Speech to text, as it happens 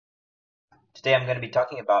Today I'm going to be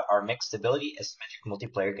talking about our mixed ability asymmetric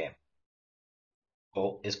multiplayer game. The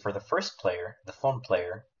goal is for the first player, the phone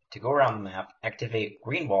player, to go around the map, activate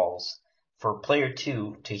green walls, for player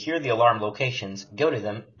 2 to hear the alarm locations, go to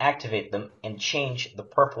them, activate them, and change the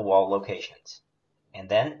purple wall locations. And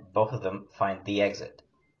then both of them find the exit.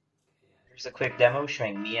 Here's a quick demo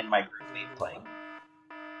showing me and my groupmate playing.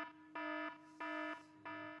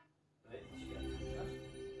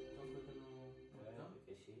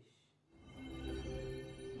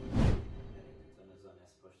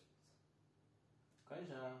 Ok,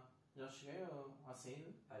 já cheguei à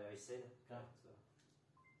saída. Olha, à saída? Já.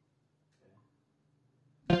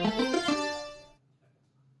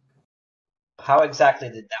 How exactly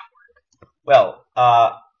did that work? Well,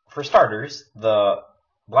 for starters, the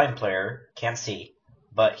blind player can't see,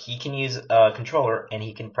 but he can use a controller and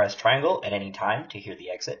he can press triangle at any time to hear the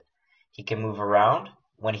exit. He can move around.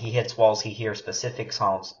 When he hits walls, he hears specific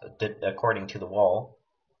sounds according to the wall.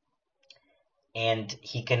 And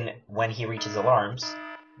he can, when he reaches alarms,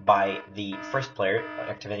 by the first player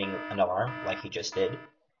activating an alarm like he just did,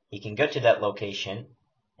 he can go to that location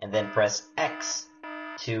and then press X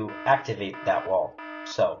to activate that wall.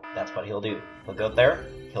 So that's what he'll do. He'll go there,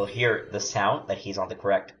 he'll hear the sound that he's on the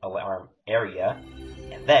correct alarm area,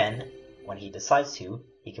 and then when he decides to,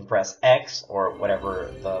 he can press X or whatever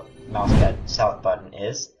the mousepad south button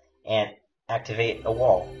is and activate a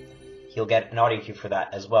wall. He'll get an audio cue for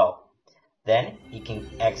that as well. Then he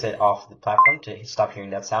can exit off the platform to stop hearing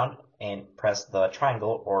that sound and press the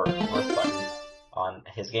triangle or north button on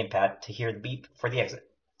his gamepad to hear the beep for the exit.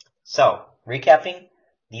 So, recapping,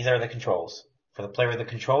 these are the controls. For the player with the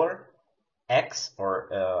controller, X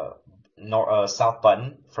or south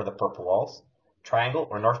button for the purple walls, triangle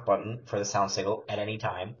or north button for the sound signal at any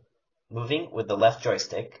time, moving with the left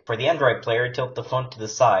joystick. For the Android player, tilt the phone to the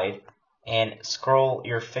side and scroll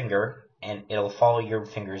your finger and it'll follow your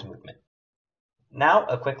finger's movement. Now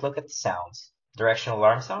a quick look at the sounds. Directional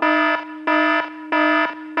alarm sound,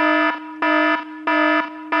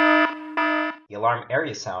 the alarm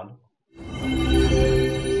area sound,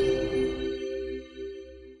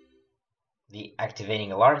 the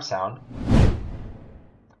activating alarm sound,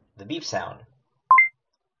 the beep sound,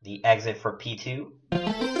 the exit for P2,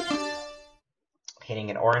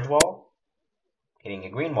 hitting an orange wall, hitting a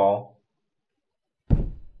green wall,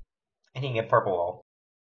 and hitting a purple wall.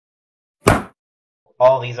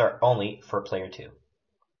 All these are only for player 2.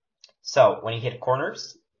 So when you hit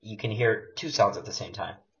corners, you can hear two sounds at the same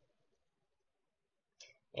time.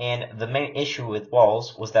 And the main issue with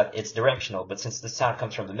walls was that it's directional, but since the sound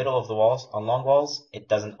comes from the middle of the walls, on long walls, it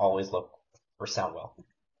doesn't always look or sound well.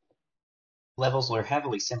 Levels were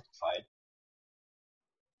heavily simplified.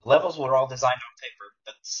 The levels were all designed on paper,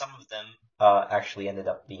 but some of them actually ended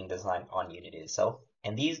up being designed on Unity itself,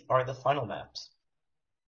 and these are the final maps.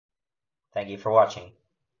 Thank you for watching.